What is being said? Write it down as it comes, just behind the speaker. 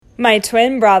My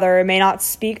twin brother may not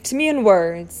speak to me in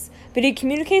words, but he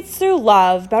communicates through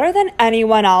love better than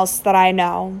anyone else that I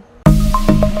know.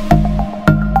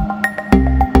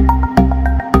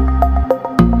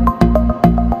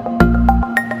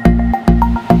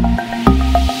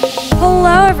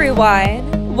 Hello,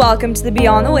 everyone. Welcome to the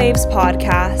Beyond the Waves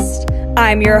podcast.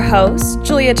 I'm your host,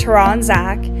 Julia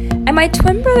Taranzak, and my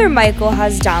twin brother Michael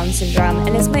has Down syndrome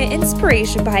and is my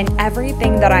inspiration behind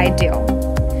everything that I do.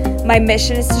 My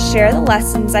mission is to share the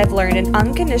lessons I've learned in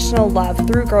unconditional love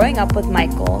through growing up with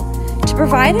Michael, to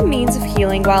provide a means of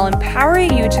healing while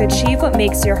empowering you to achieve what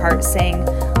makes your heart sing,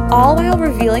 all while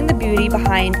revealing the beauty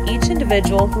behind each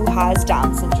individual who has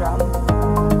Down syndrome.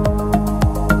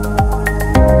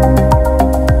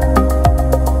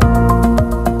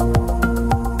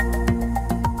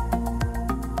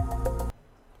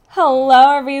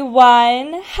 Hello,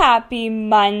 everyone. Happy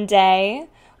Monday.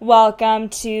 Welcome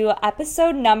to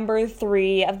episode number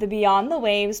 3 of the Beyond the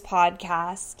Waves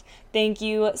podcast. Thank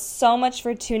you so much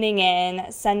for tuning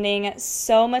in, sending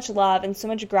so much love and so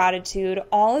much gratitude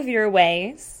all of your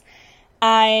ways.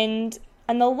 And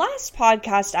in the last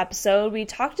podcast episode, we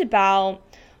talked about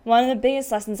one of the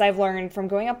biggest lessons I've learned from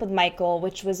growing up with Michael,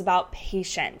 which was about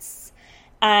patience.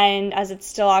 And as it's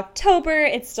still October,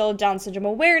 it's still Down Syndrome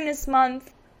Awareness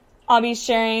Month, I'll be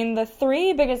sharing the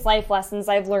 3 biggest life lessons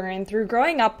I've learned through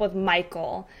growing up with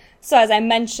Michael. So as I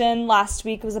mentioned, last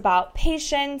week was about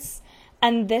patience,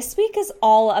 and this week is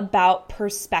all about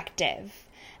perspective.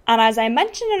 And as I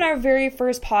mentioned in our very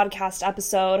first podcast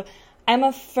episode, I'm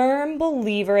a firm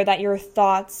believer that your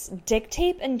thoughts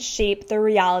dictate and shape the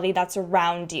reality that's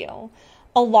around you.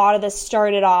 A lot of this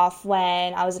started off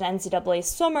when I was an NCAA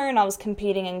swimmer and I was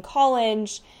competing in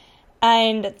college.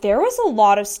 And there was a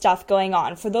lot of stuff going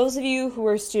on. For those of you who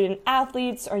are student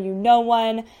athletes or you know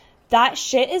one, that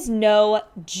shit is no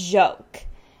joke.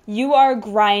 You are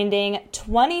grinding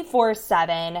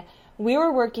 24/7. We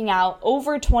were working out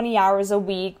over 20 hours a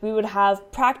week. We would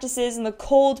have practices in the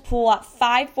cold pool at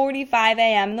 5:45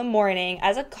 a.m. in the morning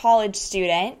as a college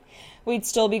student. We'd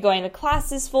still be going to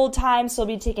classes full time, still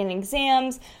be taking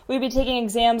exams. We'd be taking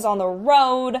exams on the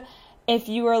road. If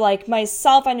you were like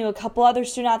myself, I knew a couple other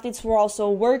student athletes who were also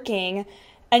working,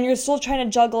 and you're still trying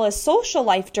to juggle a social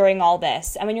life during all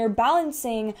this. And when you're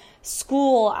balancing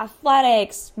school,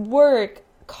 athletics, work,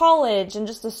 college, and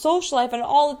just the social life and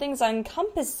all the things that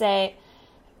encompass it,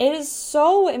 it is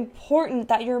so important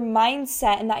that your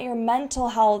mindset and that your mental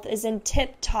health is in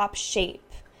tip-top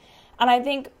shape. And I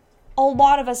think a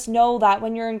lot of us know that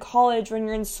when you're in college, when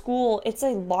you're in school, it's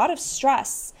a lot of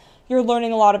stress. You're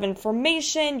learning a lot of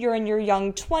information, you're in your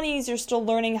young 20s, you're still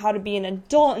learning how to be an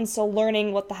adult and still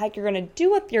learning what the heck you're going to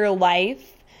do with your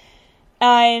life.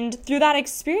 And through that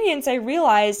experience, I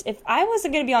realized if I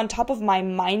wasn't going to be on top of my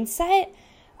mindset,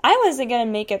 I wasn't going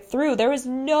to make it through. There was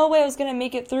no way I was going to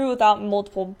make it through without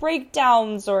multiple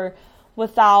breakdowns or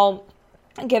without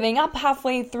giving up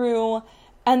halfway through.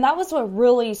 And that was what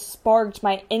really sparked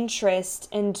my interest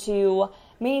into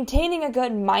maintaining a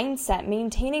good mindset,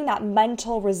 maintaining that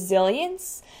mental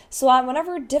resilience, so that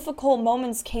whenever difficult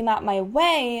moments came at my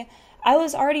way, I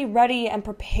was already ready and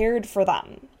prepared for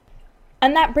them.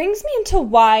 And that brings me into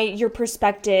why your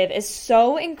perspective is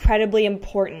so incredibly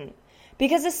important,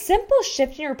 because a simple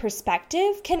shift in your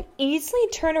perspective can easily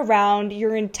turn around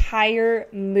your entire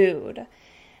mood.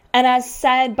 And as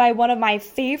said by one of my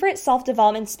favorite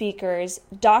self-development speakers,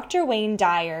 Dr. Wayne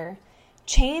Dyer,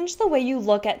 change the way you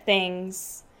look at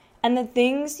things, and the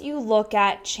things you look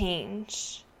at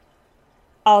change.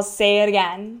 I'll say it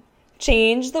again.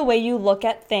 Change the way you look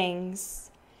at things,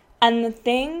 and the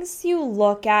things you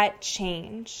look at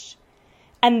change.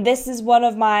 And this is one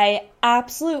of my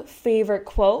absolute favorite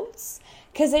quotes,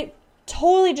 because it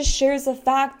totally just shares the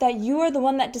fact that you are the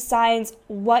one that decides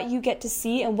what you get to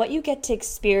see and what you get to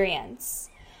experience.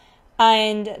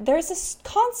 And there's this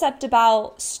concept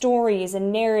about stories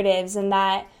and narratives, and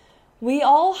that we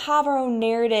all have our own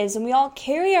narratives and we all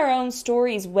carry our own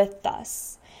stories with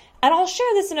us. And I'll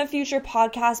share this in a future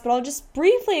podcast, but I'll just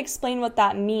briefly explain what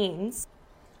that means.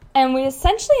 And we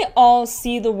essentially all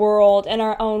see the world in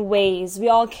our own ways. We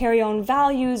all carry our own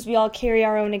values, we all carry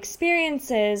our own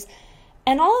experiences,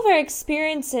 and all of our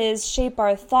experiences shape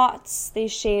our thoughts, they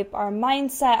shape our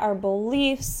mindset, our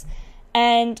beliefs,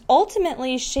 and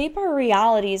ultimately shape our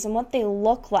realities and what they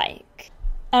look like.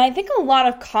 And I think a lot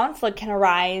of conflict can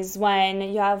arise when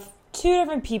you have 2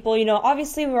 different people. You know,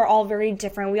 obviously we're all very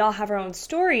different. We all have our own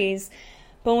stories.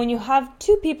 But when you have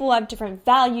 2 people who have different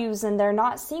values and they're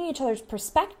not seeing each other's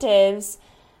perspectives,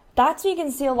 that's when you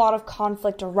can see a lot of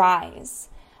conflict arise.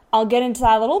 I'll get into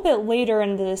that a little bit later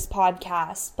into this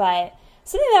podcast, but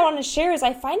something that I want to share is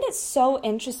I find it so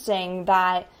interesting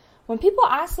that when people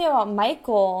ask me about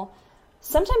Michael,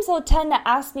 sometimes they'll tend to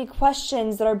ask me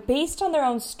questions that are based on their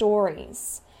own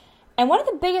stories. And one of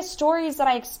the biggest stories that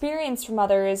I experience from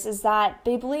others is that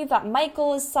they believe that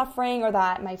Michael is suffering or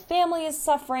that my family is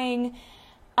suffering.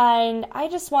 And I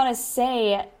just want to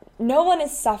say, no one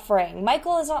is suffering.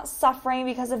 Michael is not suffering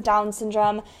because of Down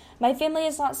syndrome. My family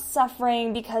is not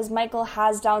suffering because Michael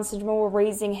has Down syndrome. We're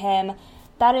raising him.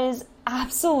 That is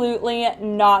absolutely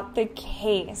not the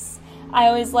case. I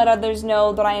always let others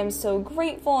know that I am so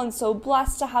grateful and so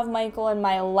blessed to have Michael in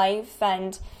my life,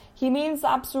 and he means the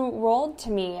absolute world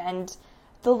to me, and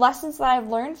the lessons that I've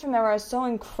learned from him are so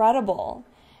incredible.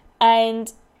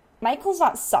 And Michael's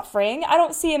not suffering. I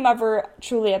don't see him ever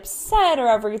truly upset or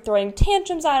ever throwing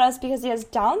tantrums at us because he has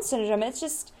Down syndrome.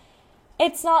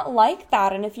 It's not like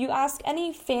that. And if you ask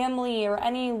any family or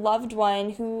any loved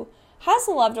one who has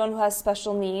a loved one who has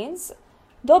special needs,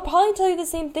 they'll probably tell you the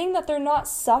same thing, that they're not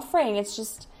suffering. It's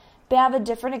just they have a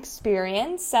different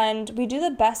experience, and we do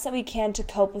the best that we can to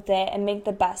cope with it and make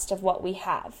the best of what we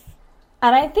have.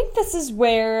 And I think this is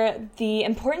where the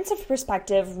importance of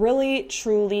perspective really,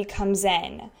 truly comes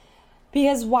in.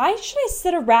 Because why should I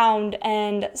sit around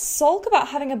and sulk about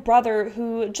having a brother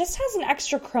who just has an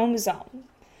extra chromosome?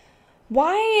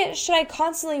 Why should I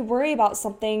constantly worry about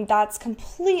something that's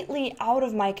completely out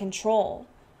of my control?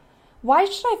 Why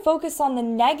should I focus on the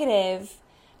negative,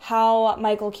 how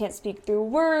Michael can't speak through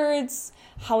words,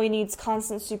 how he needs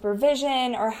constant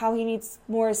supervision, or how he needs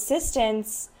more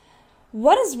assistance?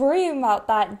 What does worrying about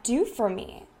that do for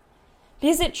me?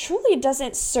 Because it truly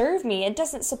doesn't serve me. It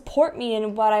doesn't support me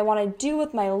in what I want to do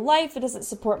with my life. It doesn't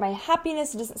support my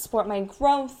happiness. It doesn't support my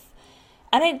growth.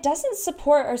 And it doesn't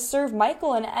support or serve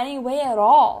Michael in any way at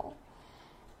all.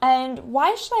 And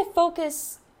why should I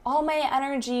focus all my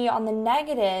energy on the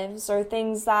negatives or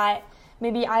things that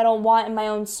maybe I don't want in my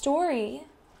own story,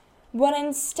 when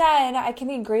instead I can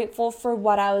be grateful for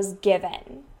what I was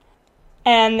given?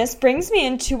 And this brings me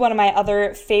into one of my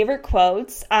other favorite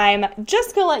quotes. I'm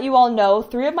just going to let you all know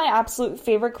 3 of my absolute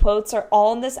favorite quotes are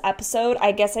all in this episode.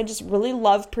 I guess I just really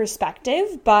love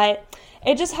perspective, but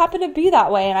it just happened to be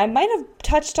that way. And I might have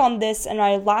touched on this in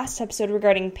my last episode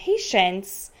regarding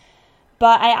patience,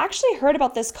 but I actually heard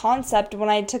about this concept when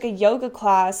I took a yoga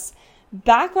class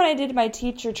back when I did my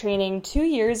teacher training 2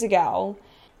 years ago.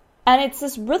 And it's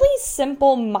this really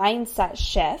simple mindset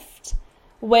shift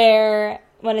where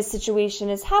when a situation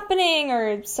is happening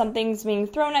or something's being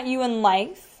thrown at you in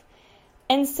life,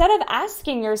 instead of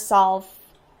asking yourself,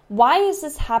 why is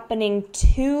this happening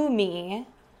to me?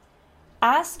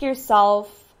 Ask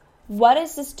yourself, what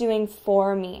is this doing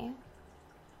for me?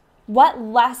 What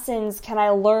lessons can I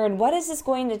learn? What is this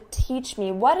going to teach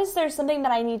me? What is there something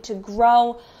that I need to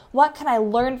grow? What can I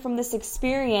learn from this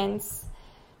experience?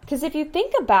 Because if you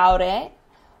think about it,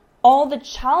 all the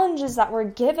challenges that we're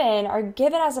given are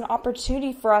given as an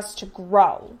opportunity for us to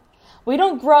grow. We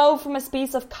don't grow from a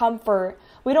space of comfort.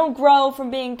 We don't grow from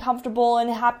being comfortable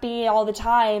and happy all the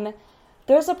time.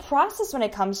 There's a process when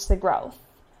it comes to growth.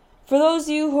 For those of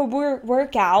you who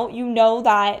work out, you know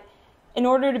that in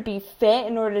order to be fit,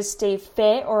 in order to stay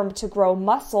fit or to grow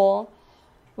muscle,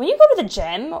 when you go to the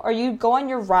gym or you go on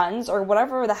your runs or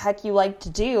whatever the heck you like to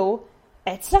do,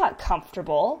 it's not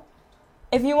comfortable.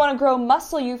 If you want to grow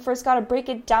muscle, you first got to break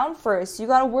it down first. You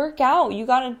got to work out. You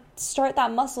got to start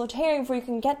that muscle tearing before you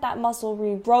can get that muscle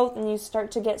regrowth and you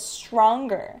start to get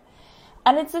stronger.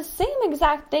 And it's the same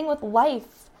exact thing with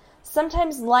life.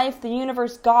 Sometimes life, the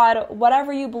universe, God,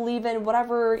 whatever you believe in,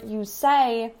 whatever you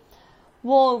say,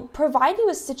 will provide you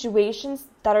with situations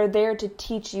that are there to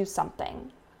teach you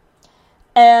something.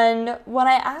 And when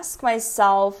I ask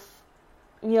myself,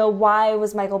 why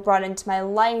was Michael brought into my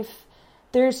life?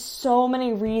 There's so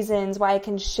many reasons why I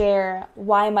can share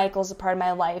why Michael's a part of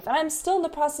my life. And I'm still in the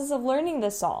process of learning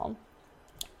this all.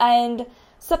 And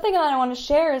something that I want to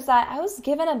share is that I was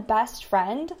given a best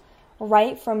friend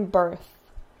right from birth.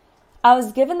 I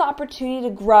was given the opportunity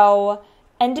to grow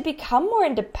and to become more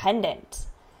independent.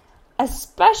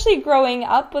 Especially growing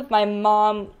up with my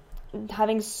mom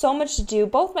having so much to do,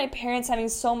 both my parents having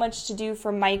so much to do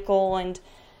for Michael and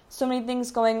so many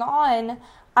things going on,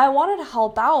 I wanted to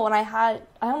help out, and I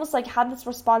almost had this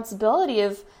responsibility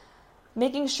of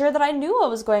making sure that I knew what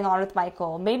was going on with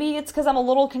Michael. Maybe it's because I'm a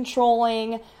little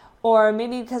controlling, or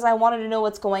maybe because I wanted to know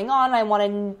what's going on. I wanted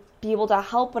to be able to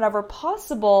help whenever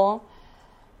possible.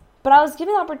 But I was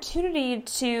given the opportunity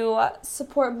to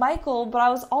support Michael, but I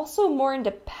was also more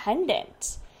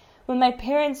independent. With my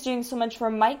parents doing so much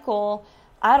for Michael,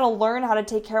 I had to learn how to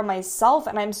take care of myself,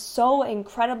 and I'm so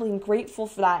incredibly grateful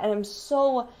for that, and I'm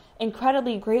so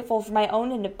incredibly grateful for my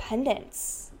own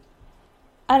independence.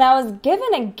 And I was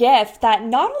given a gift that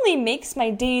not only makes my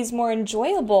days more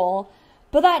enjoyable,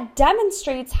 but that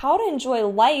demonstrates how to enjoy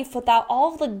life without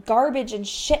all of the garbage and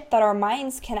shit that our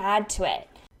minds can add to it.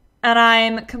 And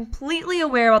I'm completely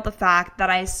aware about the fact that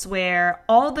I swear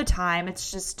all the time.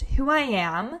 It's just who I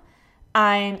am.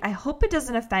 I hope it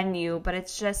doesn't offend you, but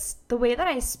it's just the way that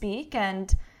I speak,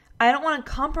 and I don't want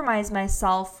to compromise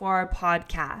myself for a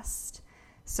podcast.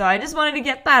 So I just wanted to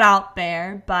get that out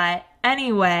there. But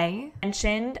anyway,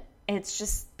 mentioned, it's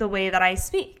just the way that I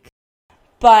speak.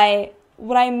 But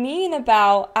what I mean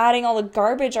about adding all the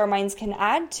garbage our minds can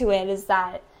add to it is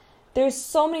that there's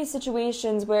so many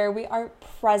situations where we aren't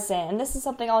present. And this is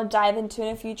something I'll dive into in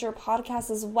a future podcast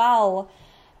as well.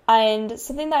 And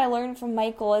something that I learned from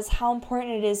Michael is how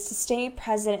important it is to stay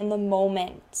present in the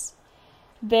moment.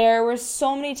 There were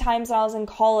so many times when I was in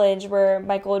college where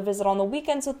Michael would visit on the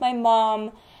weekends with my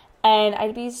mom, and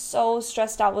I'd be so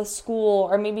stressed out with school,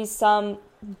 or maybe some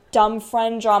dumb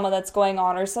friend drama that's going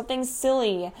on, or something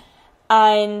silly.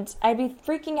 And I'd be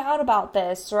freaking out about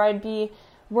this, or I'd be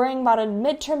worrying about a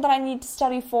midterm that I need to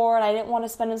study for, and I didn't want to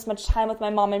spend as much time with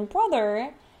my mom and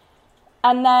brother.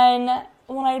 And then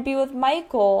when I'd be with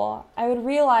Michael, I would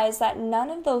realize that none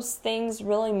of those things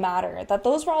really matter, that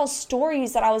those were all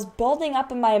stories that I was building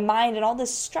up in my mind and all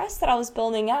this stress that I was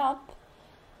building up,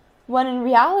 when in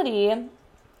reality,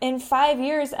 in 5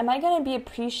 years, am I going to be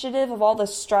appreciative of all the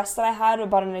stress that I had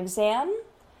about an exam?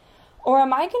 Or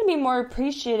am I going to be more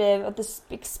appreciative of the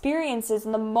experiences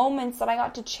and the moments that I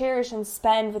got to cherish and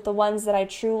spend with the ones that I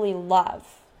truly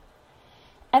love?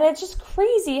 And it's just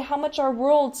crazy how much our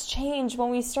worlds change when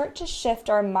we start to shift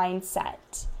our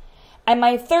mindset. And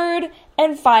my third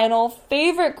and final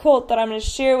favorite quote that I'm going to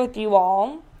share with you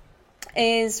all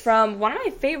is from one of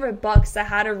my favorite books I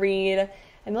had to read.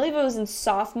 I believe it was in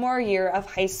sophomore year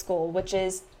of high school, which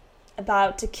is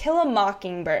about To Kill a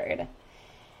Mockingbird.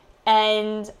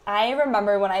 And I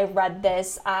remember when I read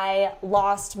this, I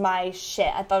lost my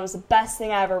shit. I thought it was the best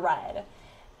thing I ever read.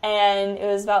 And it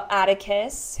was about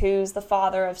Atticus, who's the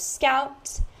father of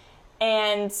Scout.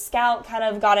 And Scout kind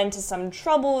of got into some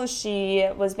trouble. She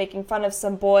was making fun of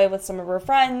some boy with some of her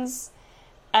friends.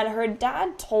 And her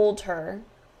dad told her,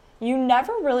 "You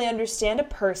never really understand a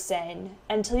person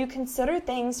until you consider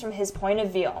things from his point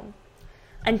of view.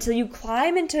 Until you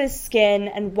climb into his skin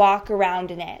and walk around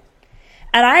in it."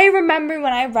 And I remember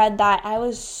when I read that, I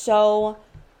was so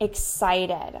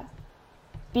excited.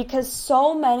 Because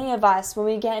so many of us, when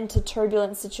we get into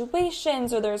turbulent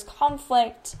situations or there's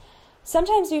conflict,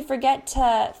 sometimes we forget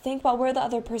to think about where the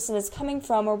other person is coming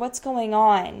from or what's going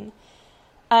on.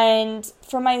 And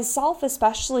for myself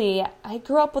especially, I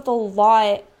grew up with a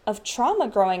lot of trauma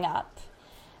growing up.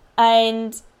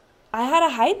 And I had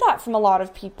to hide that from a lot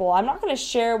of people. I'm not going to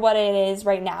share what it is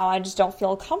right now. I just don't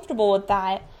feel comfortable with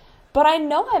that. But I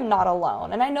know I'm not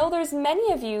alone. And I know there's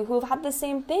many of you who have had the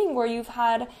same thing, where you've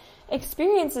had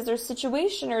experiences or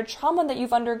situation or trauma that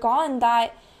you've undergone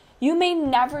that you may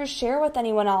never share with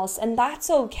anyone else, and that's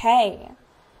okay.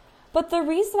 But the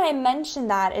reason I mention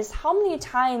that is, how many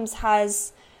times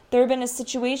has there been a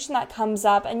situation that comes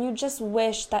up and you just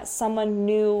wish that someone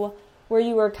knew where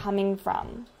you were coming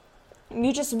from?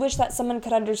 You just wish that someone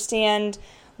could understand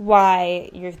why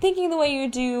you're thinking the way you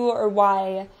do, or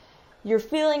why you're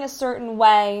feeling a certain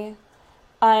way.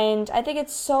 And I think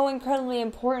it's so incredibly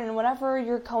important whenever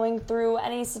you're going through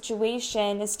any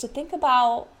situation is to think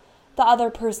about the other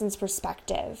person's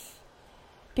perspective.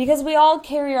 Because we all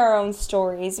carry our own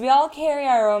stories. We all carry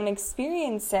our own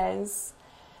experiences.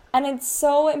 And it's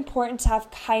so important to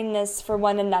have kindness for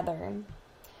one another.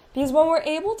 Because when we're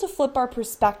able to flip our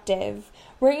perspective,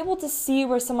 we're able to see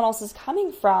where someone else is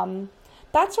coming from.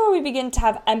 That's where we begin to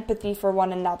have empathy for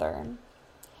one another.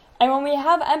 And when we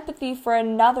have empathy for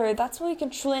another, that's when we can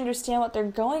truly understand what they're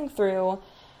going through.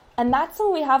 And that's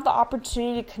when we have the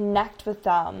opportunity to connect with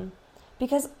them.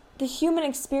 Because the human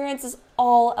experience is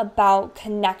all about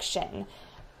connection.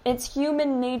 It's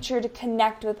human nature to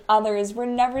connect with others. We're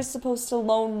never supposed to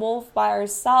lone wolf by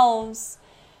ourselves,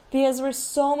 because we're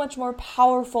so much more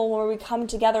powerful when we come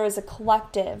together as a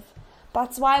collective.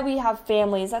 That's why we have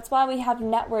families. That's why we have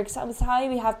networks. That's why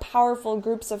we have powerful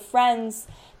groups of friends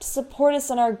to support us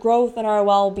in our growth and our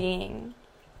well-being.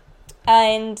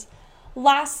 And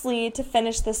lastly, to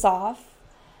finish this off,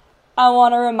 I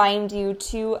want to remind you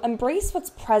to embrace what's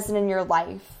present in your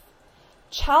life.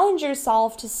 Challenge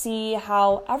yourself to see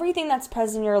how everything that's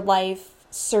present in your life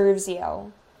serves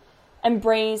you.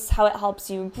 Embrace how it helps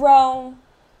you grow,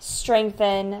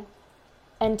 strengthen,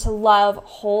 and to love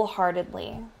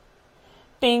wholeheartedly.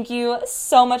 Thank you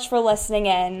so much for listening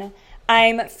in.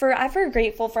 I'm forever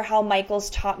grateful for how Michael's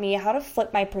taught me how to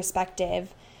flip my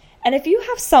perspective. And if you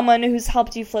have someone who's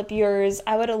helped you flip yours,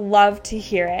 I would love to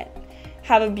hear it.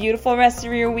 Have a beautiful rest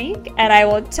of your week, and I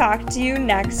will talk to you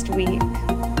next week.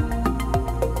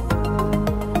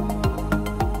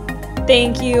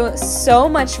 Thank you so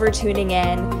much for tuning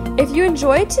in. If you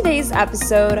enjoyed today's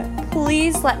episode,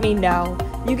 please let me know.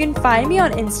 You can find me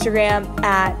on Instagram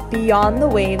at Beyond the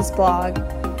Waves blog.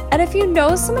 And if you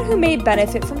know someone who may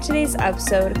benefit from today's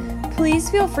episode, please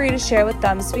feel free to share with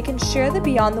them so we can share the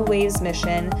Beyond the Waves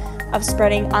mission of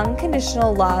spreading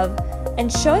unconditional love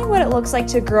and showing what it looks like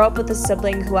to grow up with a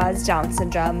sibling who has Down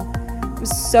syndrome. I'm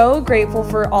so grateful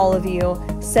for all of you,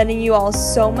 sending you all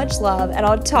so much love, and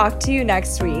I'll talk to you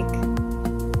next week.